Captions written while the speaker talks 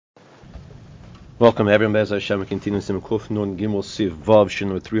Welcome everyone, Bez Hashem. We continue Sim Kuf Nun Gimel Siv Vav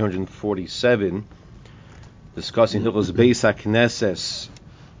Shin 347, discussing Hilchos Bais Hakneses.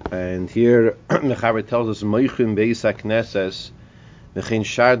 And here the Chaver tells us Meichim Bais Hakneses Mechin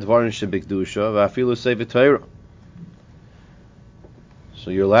Shar Dvarim Shebikdusha Va'afilu Sefer Torah.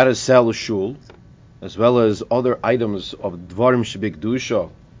 So you're allowed to sell a shul as well as other items of Dvarim Shebikdusha,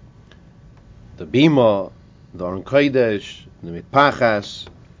 the Bima, the Aron Kodesh, the Mitpachas,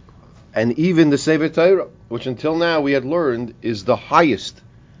 and even the Sefer Torah, which until now we had learned is the highest,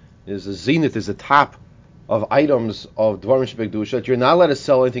 is the zenith, is the top of items of Dvarim Shebekdusha. You're not allowed to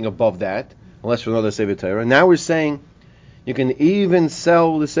sell anything above that, unless for another Sefer Torah. Now we're saying you can even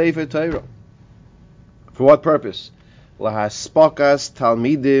sell the Sefer Torah. For what purpose? Lahaspakas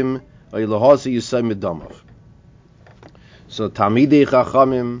Talmidim Lahasi Yisai Midamav. So Talmidei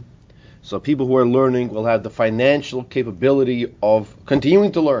Chachamim, so people who are learning will have the financial capability of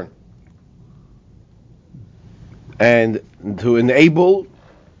continuing to learn, and to enable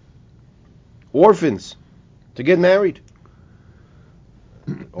orphans to get married.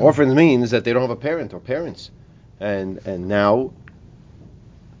 Orphans means that they don't have a parent or parents, and now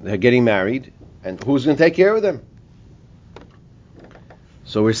they're getting married, and who's going to take care of them?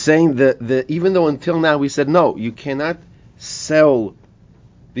 So we're saying that even though until now we said no, you cannot sell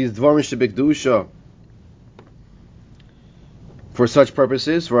these Dvarim Shebekdusha for such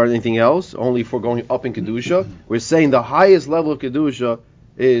purposes, for anything else, only for going up in Kedusha. We're saying the highest level of Kedusha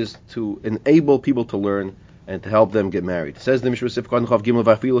is to enable people to learn and to help them get married. It says the Mishna Sefer Gimel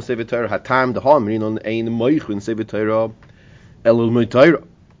V'afilu Sefer Torah Hatam Daham Rinon Ein Moichin Sefer Torah Elul Torah.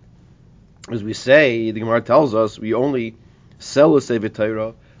 As we say, the Gemara tells us we only sell a Sefer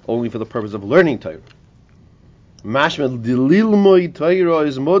Torah only for the purpose of learning Torah. Mashma Dililmoy Torah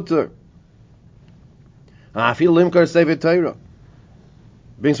is mutter. Afilu Limkar Sefer Torah.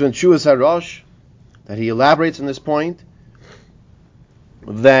 Brings from Shuas Harosh that he elaborates on this point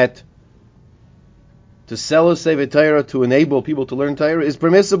that to sell a Sefer Torah to enable people to learn Torah is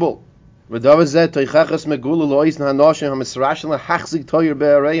permissible. And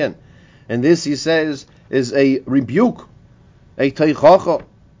this, he says, is a rebuke, a teichacha,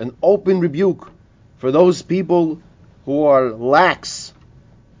 an open rebuke for those people who are lax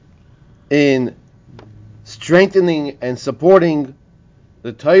in strengthening and supporting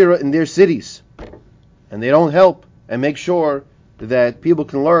the Torah in their cities, and they don't help and make sure that people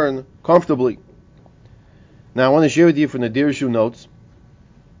can learn comfortably. Now I want to share with you from the Dirshu notes,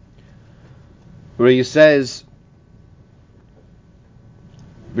 where he says,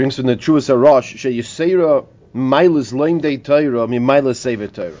 brings from the Shuas Harosh, Sheyisera Milas Loimdei Torah Mi Milas Sefer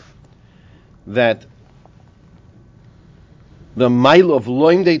Torah, that the mile of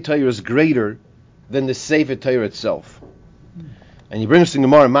Loimdei Torah is greater than the Sefer Torah itself. And he brings us in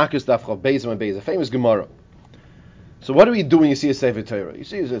Gemara, Makis Daf Chav Beis and Beis, a famous Gemara. So what do we do when you see a Sefer Torah? You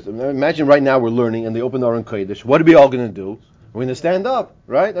see, imagine right now we're learning and they open Aron Kodesh. What are we all going to do? We're going to stand up,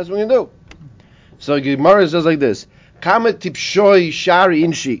 right? That's what we're going to do. So Gemara says like this: Kama tipshoi shari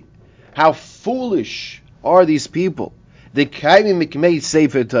inshi. How foolish are these people? They kaimi mikmei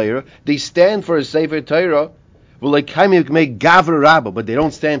Sefer Torah. They stand for a Sefer Torah. Well, like kaimi mikmei gavra rabba, but they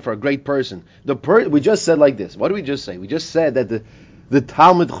don't stand for a great person. We just said like this. What did we just say? We just said that the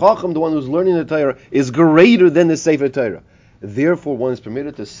Talmud Chacham, the one who's learning the Torah, is greater than the Sefer Torah. Therefore, one is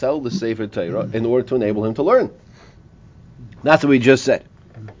permitted to sell the Sefer Torah in order to enable him to learn. That's what we just said.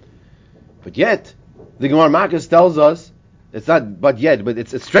 But yet, the Gemara Makis tells us, it's not but yet, but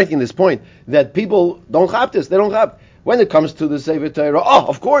it's strengthening this point, that people don't have this. They don't have. When it comes to the Sefer Torah,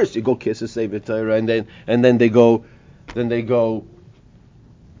 of course, you go kiss the Sefer Torah, and then they go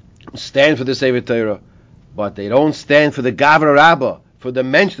stand for the Sefer Torah. But they don't stand for the Gavra Rabbah, for the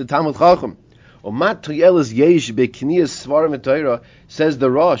Mensch, the Talmud Chacham. Says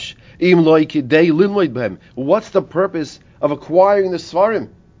the Rosh, what's the purpose of acquiring the Svarim,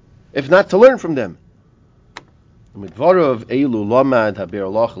 if not to learn from them? Berura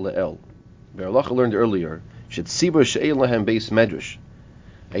learned earlier, a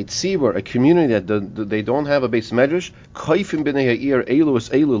tzibur, a community that they don't have a Beis Medrash,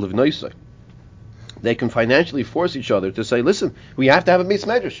 they can financially force each other to say, listen, we have to have a Beis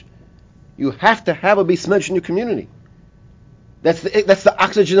Medrash. You have to have a Beis Medrash in your community. That's the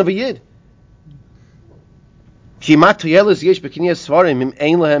oxygen of a Yid.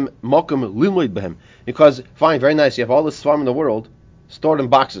 Because, fine, very nice, you have all the Svarim in the world stored in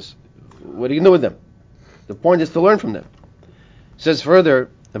boxes. What are you going to do with them? The point is to learn from them. It says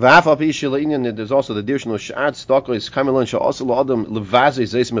further, there's also the Dirshu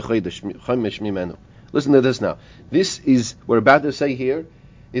Listen to this now. This is, we're about to say here,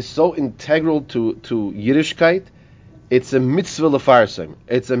 is so integral to Yiddishkeit. It's a mitzvah lefarsem.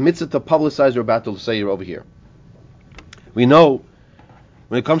 It's a mitzvah to publicize you're about to say over here. We know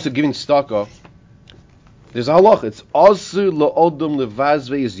when it comes to giving tzedakah, there's a halach. It's asu la'odom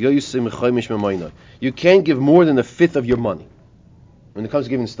levazve is yosim chomish memayna. You can't give more than a fifth of your money when it comes to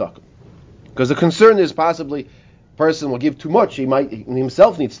giving tzedakah, because the concern is possibly a person will give too much. He might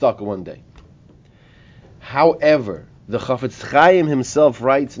himself need tzedakah one day. However, the Chafetz Chaim himself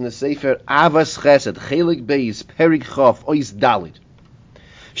writes in the Sefer Avas Chesed, Chelik Bais, Perik Chaf, Ois Dalit,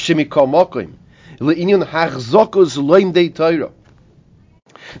 Shemikol Mokim, Le'inyon Hachzokos Loimdei Torah,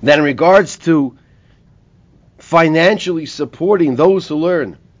 that in regards to financially supporting those who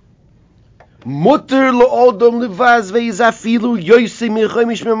learn, Mutter Lo'odom Levaz Ve'izafilu Yoyse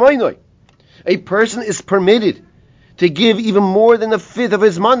Michomish Memoinoi, a person is permitted to give even more than a fifth of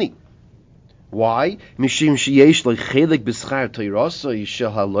his money. Why? Mishim sheyesh lo chelik b'schar toirasoi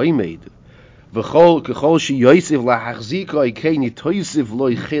shel haloimed, v'chol kechol sheyosef lahachziko ikein yitoisef lo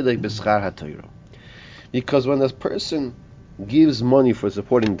chelik b'schar haTorah. Because when a person gives money for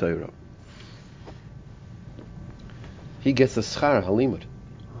supporting Torah, he gets a schar halimud.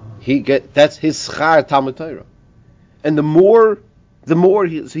 That's his schar Talmud Torah, and the more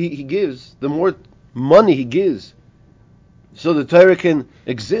he gives, the more money he gives, so the Torah can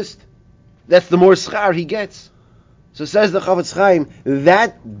exist. That's the more schar he gets. So says the Chafetz Chaim,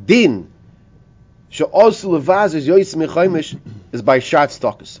 that din she'osu levaz is yoyis mechomish is by shart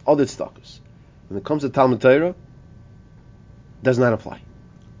tzedakos, other tzedakos. When it comes to Talmud Torah, does not apply.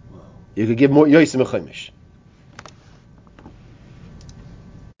 You could give more yoyis mechomish.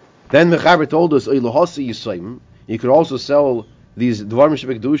 Then Mechaber told us, you could also sell these dvarim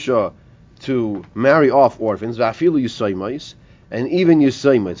shebekdusha to marry off orphans, va'afilu yisoymais, and even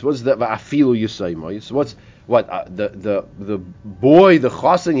yisoymais. What's that? Va'afilu yisoymais. The boy, the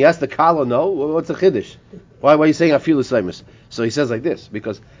chosin, he has to kala no? What's the chiddush? Why are you saying afilu yisoymais? So he says like this,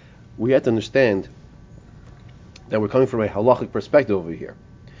 because we have to understand that we're coming from a halachic perspective over here.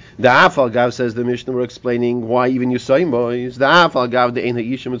 The Afal Gav, says the Mishna, we're explaining why even Yisoymos. The Afal Gav, the Ein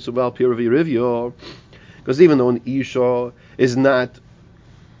Ha'isha Mitzubal Piravi Rivyo. Because even though an Isha is not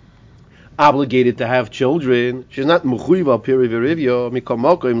obligated to have children, she's not Mechuiva Piravi Rivyo,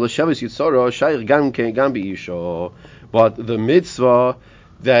 Mikomokoim, Lashavis Yitzora, Shaykh Gam Bi Isha. But the mitzvah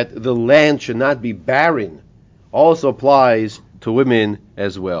that the land should not be barren also applies to women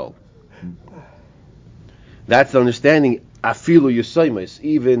as well. That's the understanding. Afilu Yisaymis,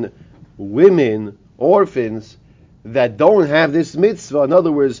 even women, orphans that don't have this mitzvah, in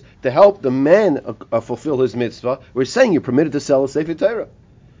other words, to help the man fulfill his mitzvah, we're saying you're permitted to sell a Sefer Torah,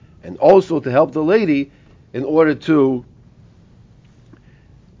 and also to help the lady in order to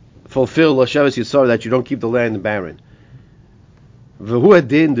fulfill Lashavas Yisar, that you don't keep the land barren. So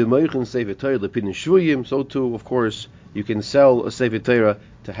too, of course, you can sell a Sefer Torah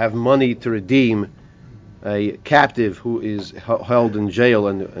to have money to redeem a captive who is held in jail,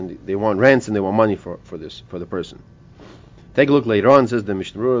 and they want ransom, they want money for the person. Take a look later on. It says the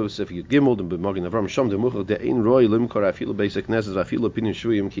Mishna Sefer Gimel the B'Magen Avram Shom the Muchel the Ein Roy Limkor Afilu Bais Hakneses Afilu Pinin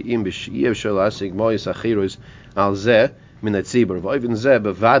Shuyim Ki Im B'Shiev Shel Asig Mois Achiros Al Zeh Min Hatzibur V'Oivin Zeh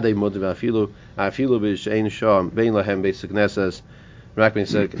B'Vadei Mod Afilu B'Shein Sham Bein Lahem Bais Hakneses Rak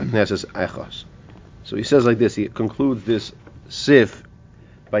Bais Hakneses Echos. So he says like this. He concludes this seif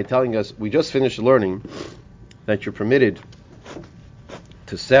by telling us, we just finished learning that you're permitted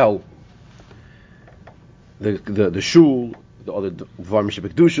to sell the shul, the other dvarim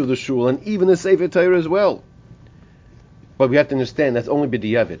shebekdusha of the shul, and even the Sefer Torah as well. But we have to understand that's only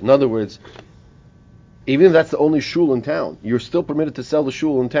b'diavad. In other words, even if that's the only shul in town, you're still permitted to sell the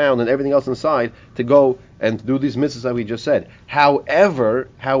shul in town and everything else inside to go and do these mitzvahs that we just said. However,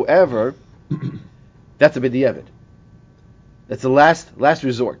 that's a b'diavad. That's the last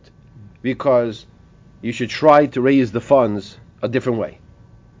resort, because you should try to raise the funds a different way.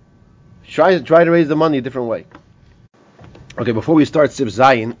 Try to raise the money a different way. Okay, before we start Sif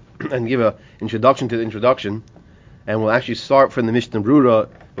Zayin and give an introduction to the introduction, and we'll actually start from the Mishnah Berura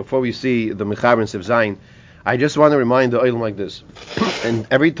before we see the Mechaber and Sif Zayin, I just want to remind the Olam like this. And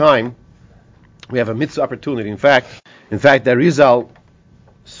every time we have a mitzvah opportunity, in fact, the Rizal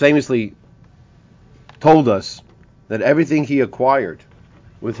famously told us that everything he acquired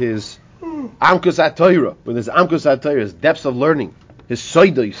with his Amkus HaTorah, his depths of learning, his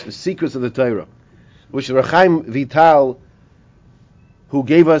soidos, the secrets of the Torah, which Rechaim Vital, who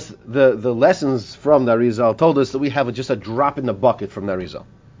gave us the lessons from the Rizal, told us that we have just a drop in the bucket from the Rizal.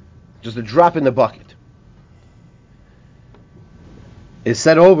 Just a drop in the bucket. It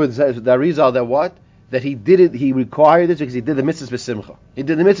said over the Rizal that what? that he did it. He required it because he did the mitzvahs b'simcha. He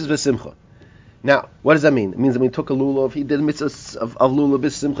did the mitzvahs b'simcha. Now, what does that mean? It means that when he took a lulav, he did the mitzvahs of lulav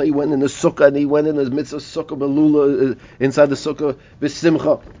b'simcha. He went in the sukkah and he went in the mitzvah sukkah b'lulav inside the sukkah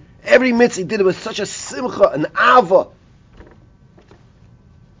b'simcha. Every mitzvah he did it with such a simcha, an ava.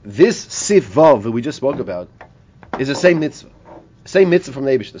 This seif vav that we just spoke about is the same mitzvah. Same mitzvah from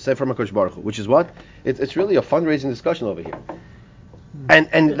the Eibush, the same from HaKadosh Baruch Hu, which is what? It's really a fundraising discussion over here.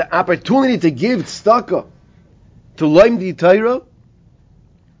 And the opportunity to give tzedakah, to learn the Torah,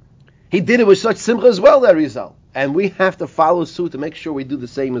 he did it with such simcha as well, that result. And we have to follow suit to make sure we do the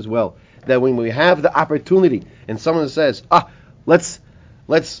same as well. That when we have the opportunity and someone says, let's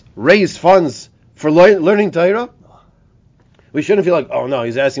raise funds for learning Torah, we shouldn't feel like, oh no,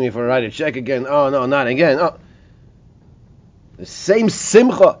 he's asking me for a write a check again. Oh no, not again. Oh. The same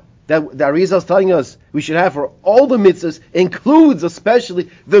simcha that Arizal is telling us we should have for all the mitzvahs includes especially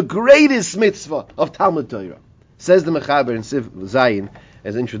the greatest mitzvah of Talmud Torah. Says the Mechaber in Siv Zayin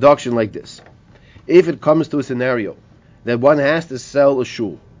as an introduction like this. If it comes to a scenario that one has to sell a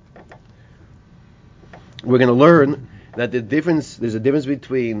shul, we're going to learn that there's a difference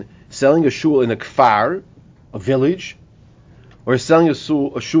between selling a shul in a kfar, a village, or selling a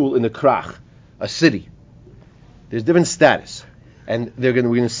shul in a krach, a city. There's different status. And we're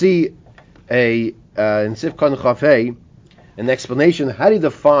going to see in Sif Kan Chafei an explanation how do you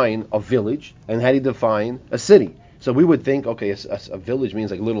define a village and how do you define a city. So we would think, okay, a village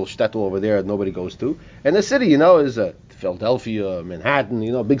means like a little shtetl over there that nobody goes to, and a city, is Philadelphia,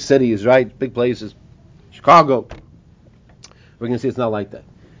 Manhattan, big cities, right? Big places, Chicago. We're going to see it's not like that.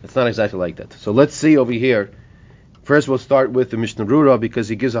 It's not exactly like that. So let's see over here. First, we'll start with the Mishna Berura because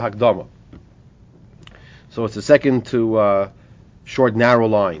he gives a hakdama. So it's the second to short, narrow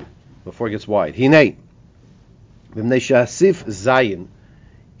line before it gets wide. Hinei, v'mnei she'asif zayin,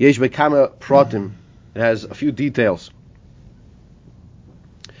 yesh bekama pratim. It has a few details.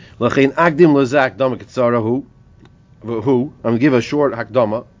 L'chein agdim lezak dama ketzarahu. I'm going to give a short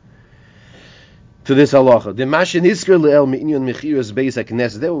hakdama to this halacha. The mashin isker le'el me'inyon mechiras Bais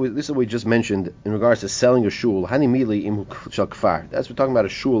Hakneses. This is what we just mentioned in regards to selling a shul. Hani mili im shal kfar. That's we're talking about a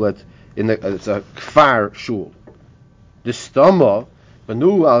shul that it's a kfar shul. The stama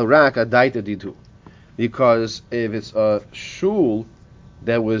banu al rak adaita ditu. Because if it's a shul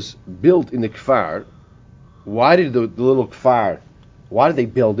that was built in the kfar, why did the little kfar? Why did they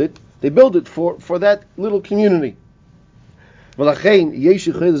build it? They built it for that little community. I'm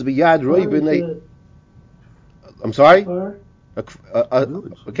sorry? I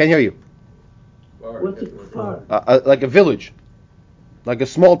can't hear you. What's a kfar? Like a village. Like a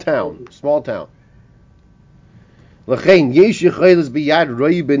small town.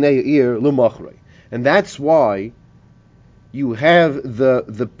 And that's why you have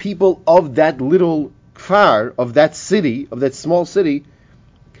the people of that little kfar, of that city, of that small city,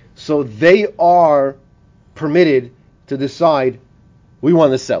 so they are permitted to decide, we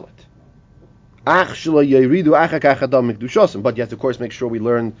want to sell it. But you have to, of course, make sure we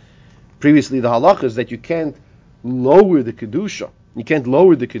learn previously the halachas that you can't lower the kedusha. You can't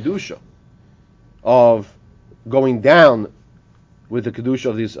lower the kedusha of going down with the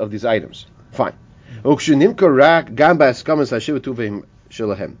kedusha of these items. Fine.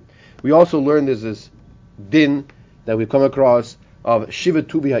 We also learned there's this din that we come across of Shiva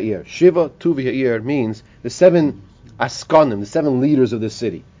Tuvi Ha'ir. Shiva Tuvi Ha'ir means the 7 askanim, the 7 leaders of the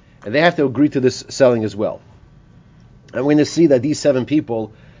city. And they have to agree to this selling as well. And we're going to see that these 7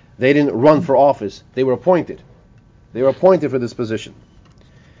 people, they didn't run for office. They were appointed. They were appointed for this position.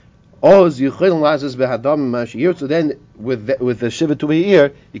 So then, with the Shiva Tuvi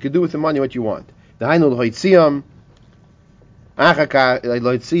Ha'ir, you can do with the money what you want. You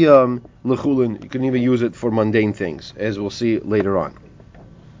can even use it for mundane things, as we'll see later on.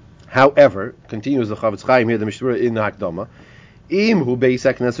 However, continues the Chavetz Chaim here, the Mishna in the Hakdama,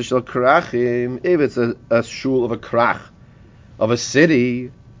 if it's a shul of a krach, of a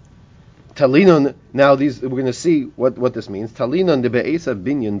city, Talinon, now we're going to see what this means. Talinon de be'esa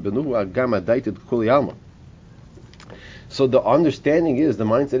binyan benu agama daited kuli alma. So the understanding is, the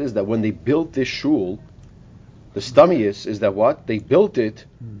mindset is that when they built this shul, the stomach is that what? They built it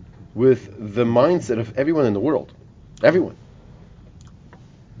with the mindset of everyone in the world. Everyone.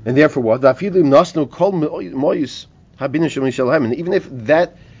 And therefore what? And even if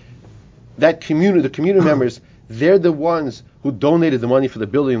that community, the community members, they're the ones who donated the money for the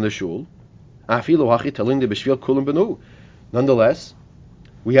building of the shul, nonetheless,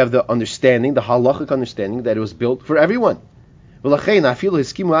 we have the understanding, the halachic understanding, that it was built for everyone. And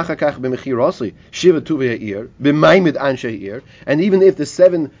even if the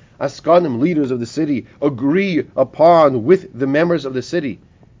 7 Askanim, leaders of the city, agree upon with the members of the city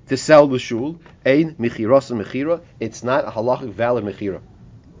to sell the shul, ein mechirasa mechira, it's not a halachic valid mechira.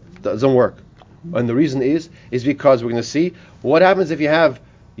 It doesn't work. And the reason is because we're going to see what happens if you have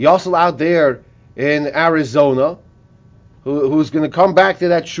Yossel out there in Arizona who's going to come back to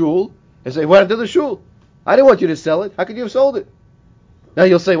that shul and say, what happened to the shul? I didn't want you to sell it. How could you have sold it? Now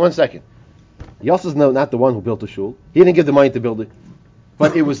you'll say, 1 second. Yossel's not the one who built the shul. He didn't give the money to build it.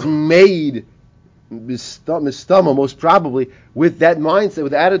 But it was made, mistama, most probably, with that mindset,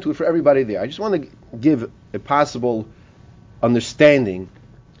 with the attitude for everybody there. I just want to give a possible understanding.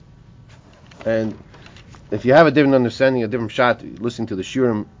 And if you have a different understanding, a different shot, listening to the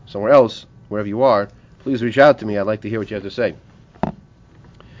shiurim somewhere else, wherever you are, please reach out to me. I'd like to hear what you have to say.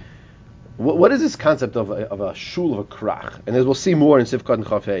 What is this concept of a shul of a krach? And as we'll see more in Sifkat and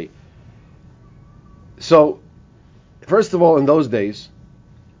Chafei. So, first of all, in those days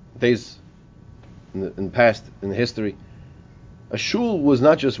in the past, in the history, a shul was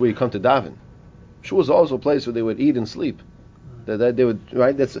not just where you come to daven. Shul was also a place where they would eat and sleep. That they would,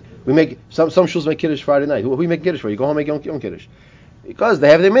 right? We make some shuls make kiddush Friday night. Who we make kiddush for? You go home and make Yom Kiddush because they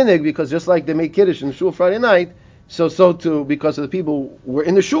have their minhag. Because just like they make kiddush in the shul Friday night, so too because of the people were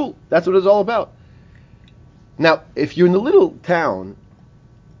in the shul. That's what it's all about. Now, if you're in a little town,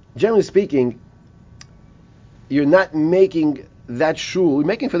 generally speaking, you're not making that shul. You're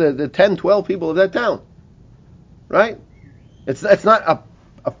making for the 10, 12 people of that town, right? It's not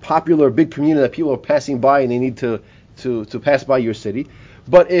a popular big community that people are passing by and they need to pass by your city.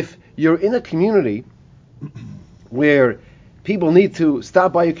 But if you're in a community where people need to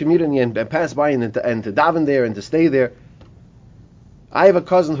stop by your community and pass by and to daven there and to stay there. I have a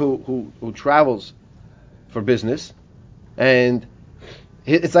cousin who travels for business, and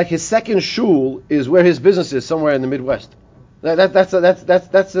it's like his second shul is where his business is, somewhere in the Midwest.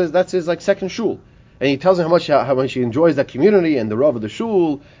 That's his like second shul, and he tells him how much he enjoys that community and the rav of the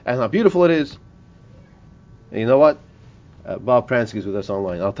shul and how beautiful it is. And you know what? Bob Pransky is with us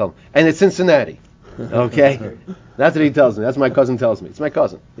online. I'll tell him. And it's Cincinnati. Okay? That's what he tells me. That's what my cousin tells me. It's my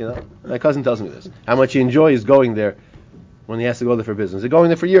cousin. My cousin tells me this. How much he enjoys going there when he has to go there for business. They're going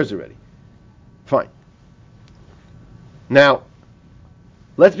there for years already. Fine. Now,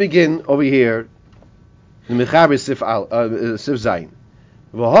 let's begin over here. The Mechaber Sif Zayin.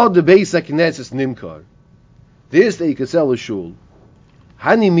 V'hod the Bais Hakneses nimkar. This that you can sell a shul.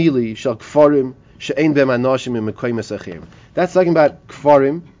 Hani mili shal kfarim. That's talking about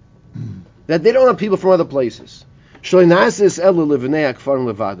kfarim, that they don't have people from other places. It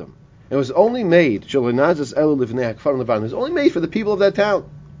was only made, it was only made for the people of that town.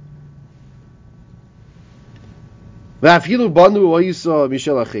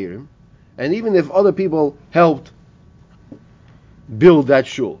 And even if other people helped build that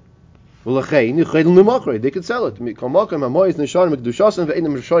shul, they could sell it.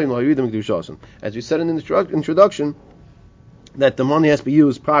 As we said in the introduction, that the money has to be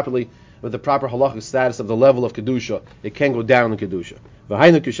used properly with the proper halachic status of the level of kedusha. It can go down in kedusha.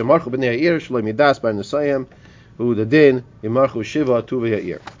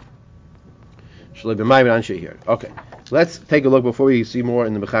 Okay, let's take a look before we see more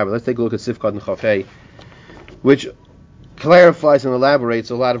in the Mechaber. Let's take a look at Sifkat and Chafei, which clarifies and elaborates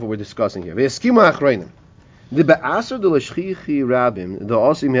a lot of what we're discussing here. So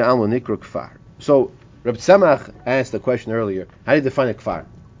Reb Tzemach asked the question earlier, how do you define a kfar?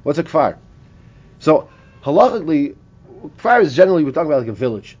 What's a kfar? So halachically, kfar is generally, we're talking about like a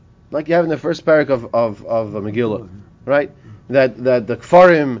village, like you have in the first parak of Megillah, right? That the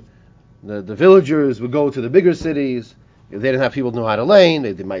kfarim, the villagers would go to the bigger cities. If they didn't have people who know how to lane,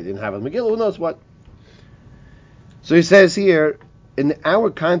 they didn't have a Megillah, who knows what. So he says here, in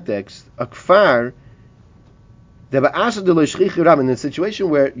our context, a kfar, in the situation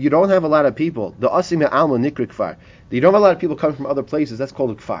where you don't have a lot of people, the asim alma nikri kfar, you don't have a lot of people coming from other places, that's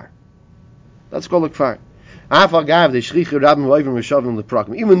called a kfar. That's called a kfar.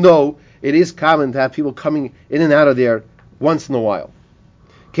 Even though it is common to have people coming in and out of there once in a while.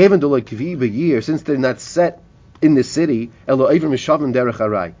 Since they're not set in the city, but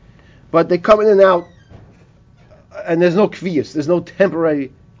they come in and out, and there's no kviyas, there's no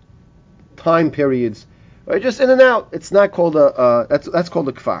temporary time periods, right? Just in and out. It's not called that's called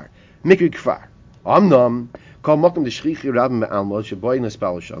a kfar, mikri kfar. Amnam kol makom d'shchichi rabim be'alma sheboy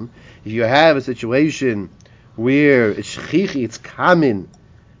nespal sham. If you have a situation where it's shchichi, it's common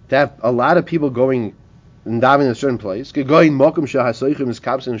to have a lot of people going and davening in a certain place. For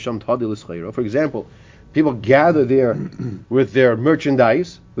example, people gather there with their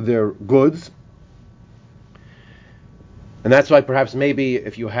merchandise, with their goods. And that's why perhaps maybe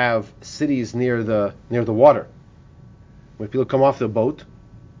if you have cities near the water, when people come off the boat,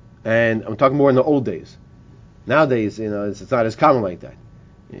 and I'm talking more in the old days. Nowadays, it's not as common like that,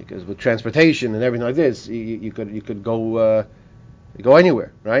 because with transportation and everything like this, you could go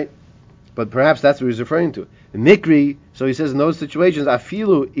anywhere, right? But perhaps that's what he's referring to. The Mikri, so he says in those situations,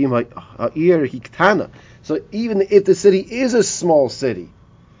 afilu ima ir hiktana. So even if the city is a small city,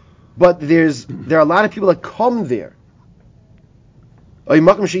 but there are a lot of people that come there. Or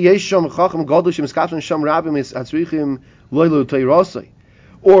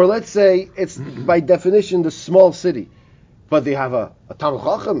let's say it's by definition the small city, but they have a Talmid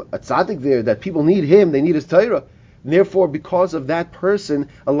Chacham, a tzaddik there, that people need him, they need his Torah. And therefore, because of that person,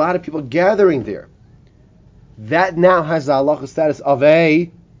 a lot of people gathering there. That now has the halacha status of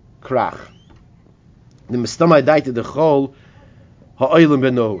a krach. The mistamai daita the chol ha'olim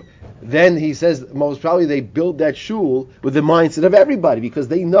beno. Then he says most probably they build that shul with the mindset of everybody, because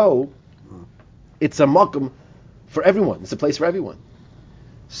they know it's a makom for everyone. It's a place for everyone.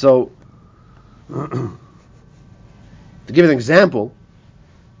 So, to give an example,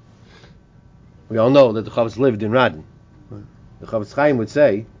 we all know that the Chavetz lived in Radin. The Chavetz Chaim would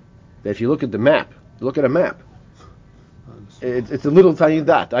say that if you look at the map, it's a little tiny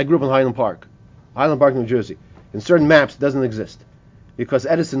dot. I grew up in Highland Park, New Jersey. In certain maps, it doesn't exist because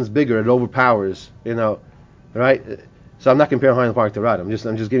Edison's bigger; it overpowers, right? So I'm not comparing Highland Park to Radin.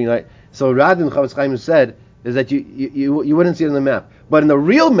 I'm just giving you like. So Radin, Chavetz Chaim said, is that you wouldn't see it on the map, but in the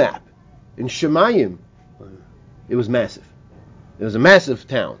real map, in Shemayim, it was massive. It was a massive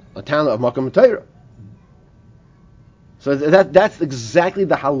town, a town of Makom Torah. So that's exactly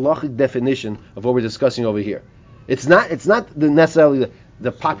the halachic definition of what we're discussing over here. It's not necessarily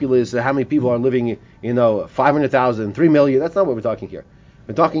the populace, how many people are living, 500,000, 3 million. That's not what we're talking here.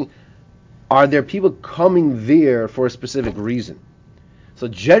 We're talking, are there people coming there for a specific reason? So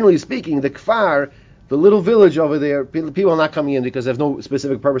generally speaking, the kfar, the little village over there, people are not coming in because they have no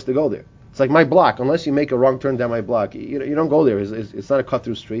specific purpose to go there. It's like my block. Unless you make a wrong turn down my block, you don't go there. It's not a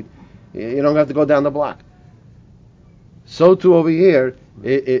cut-through street. You don't have to go down the block. So too over here,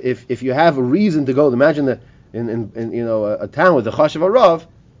 if you have a reason to go, imagine that in a town with the Chashav Arav,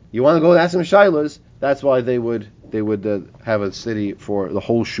 you want to go to Asim Shailas. That's why they would have a city for the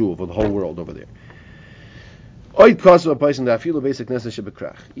whole shul, for the whole world over there. Even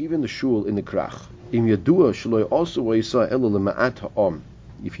the shul in the krach.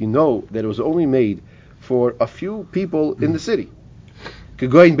 If you know that it was only made for a few people in the city. For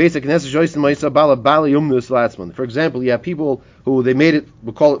example, you have people who they made it,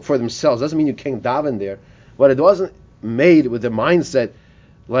 we call it for themselves. Doesn't mean you can't daven there, but it wasn't made with the mindset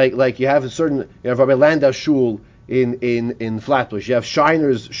like you have Rabbi Landau shul in Flatbush, you have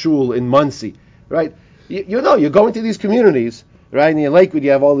Shiner's shul in Muncie, right? You're going to these communities, right? And in Lakewood,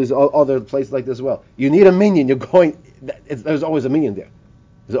 you have all these other places like this as well. You need a minyan. There's always a minyan there.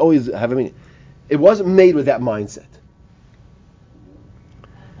 There's always have a minyan. It wasn't made with that mindset.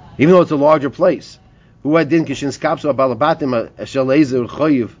 Even though it's a larger place. So too,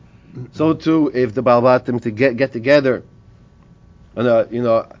 if the Balabatim to get together, and last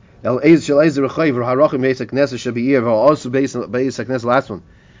one.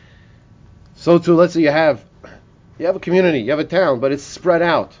 So too, let's say you have a community, you have a town, but it's spread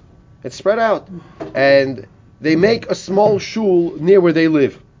out. And they make a small shul near where they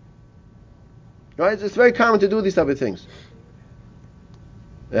live. Right? It's very common to do these type of things.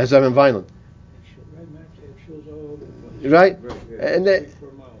 As I'm in Vineland. Right?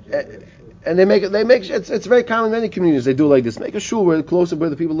 And they make it's very common in many communities. They do like this. Make a shul where closer where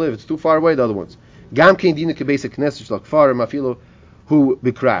the people live. It's too far away, the other ones.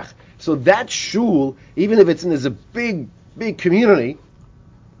 So that shul, even if it's in a big community,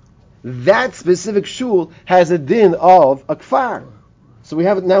 that specific shul has a din of a kfar. So we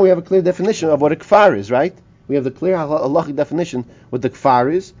have a clear definition of what a kfar is, right? We have the clear halachic definition what the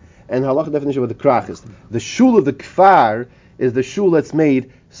kfar is, and halachic definition what the krach is. The shul of the kfar is the shul that's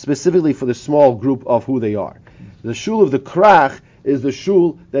made specifically for the small group of who they are. The shul of the krach is the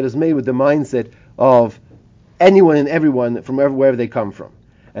shul that is made with the mindset of anyone and everyone from wherever they come from.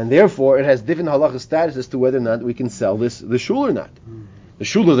 And therefore, it has different halachic status as to whether or not we can sell the shul or not. The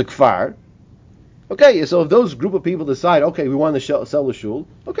shul of the kfar. Okay, so if those group of people decide, okay, we want to sell the shul,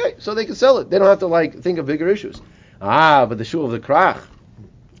 okay, so they can sell it. They don't have to think of bigger issues. But the shul of the krach,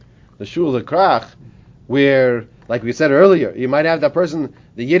 where, like we said earlier, you might have that person,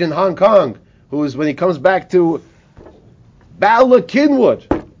 the Yid in Hong Kong, who's when he comes back to Bala Kinwood,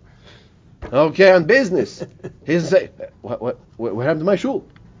 okay, on business, he'll say, what happened to my shul?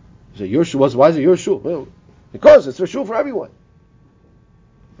 He said, your shul. Why is it your shul? Well, Because it's for shul for everyone.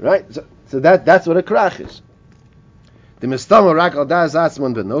 Right? So that's what a krach is. The mistama rak al das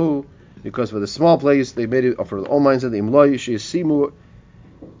atzman benohu, because for the small place they made it for the old minds of the imloy shesimu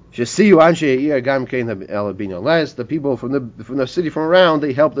anshe year gam kein alabino. Unless the people from the city from around,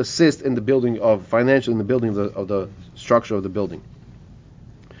 they helped assist in the building of financially in the building of the structure of the building.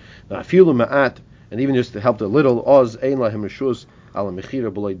 And even just to help a little,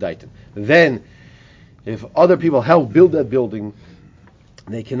 then if other people help build that building,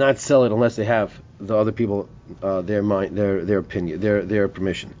 they cannot sell it unless they have the other people their opinion, their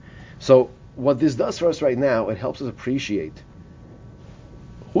permission. So what this does for us right now, it helps us appreciate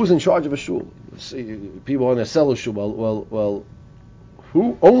who's in charge of a shul. People want to sell a shul. Well,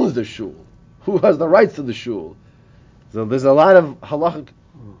 who owns the shul? Who has the rights to the shul? So there's a lot of halachic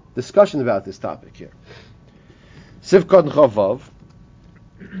discussion about this topic here. Sivkot Chavav,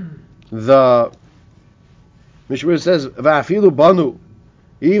 the Mishna says, "Va'afilu banu."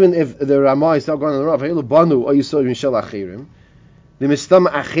 Even if the Ramah is not going on the Rav, "Va'afilu banu or yisod mishel achirim." The mistam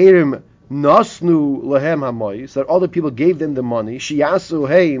achirim nasnu lahem hamoy. So that other people gave them the money. Shiyasu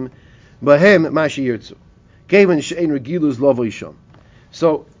heim bahem mashi yirtzu. Kevan she'ein regilus lavo yisham.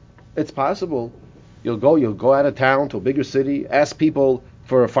 So it's possible you'll go out of town to a bigger city, ask people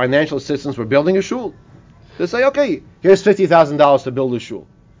for financial assistance for building a shul. They say, okay, here's $50,000 to build a shul.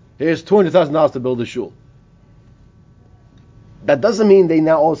 Here's $200,000 to build a shul. That doesn't mean they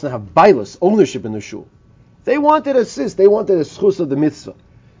now also have Bais, ownership in the shul. They wanted to assist, they wanted a schus of the mitzvah.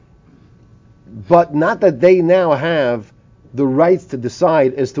 But not that they now have the rights to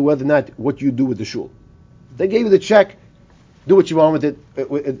decide as to whether or not what you do with the shul. They gave you the check, do what you want with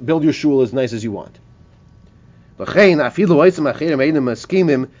it, build your shul as nice as you want. Therefore,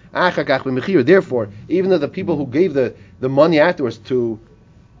 even though the people who gave the money afterwards to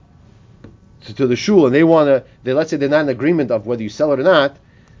the shul, and let's say they're not in agreement of whether you sell it or not,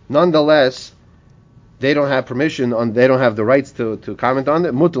 nonetheless, they don't have permission they don't have the rights to comment on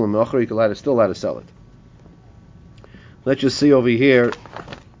it. You're still allowed to sell it. Let's just see over here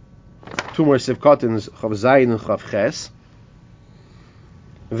two more sivkotins, Chav Zayin and Chav Ches.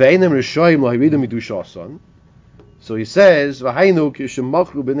 Ve'enem rishoyim lahiridim midushason. So he says, "V'hainu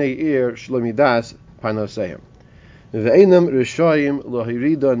kishemachru b'nei ir shlomidas panaseim." Ve'enam rishoyim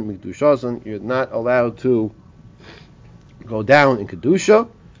lohiridan mikdushasan. You're not allowed to go down in kedusha,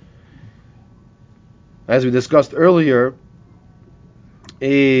 as we discussed earlier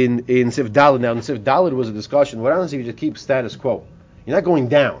in Sif Daled. Now, in Sif Daled was a discussion. What happens if you just keep status quo? You're not going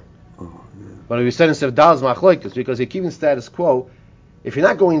down. But if you said in Sif Daled's machlokes, because you're keeping status quo, if you're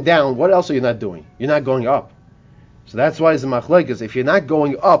not going down, what else are you not doing? You're not going up. So that's why it's a machlokes. If you're not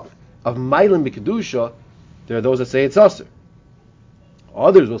going up of Mailim B'Kedusha, there are those that say it's Aser.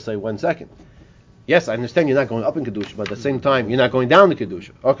 Others will say, 1 second. Yes, I understand you're not going up in Kedusha, but at the same time, you're not going down in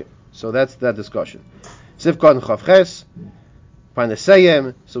Kedusha. Okay, so that's that discussion. Sivkot and Chav Ches,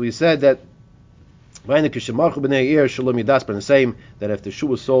 Parnaseyim. So we said that that if the shoe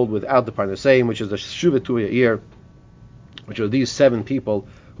was sold without the Parnaseyim, which is the Shuvah to Yair, which are these 7 people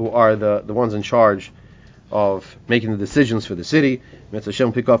who are the ones in charge of making the decisions for the city. Mitzvah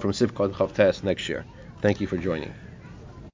Hashem pick up from Sivkot and Chav Tes next year. Thank you for joining.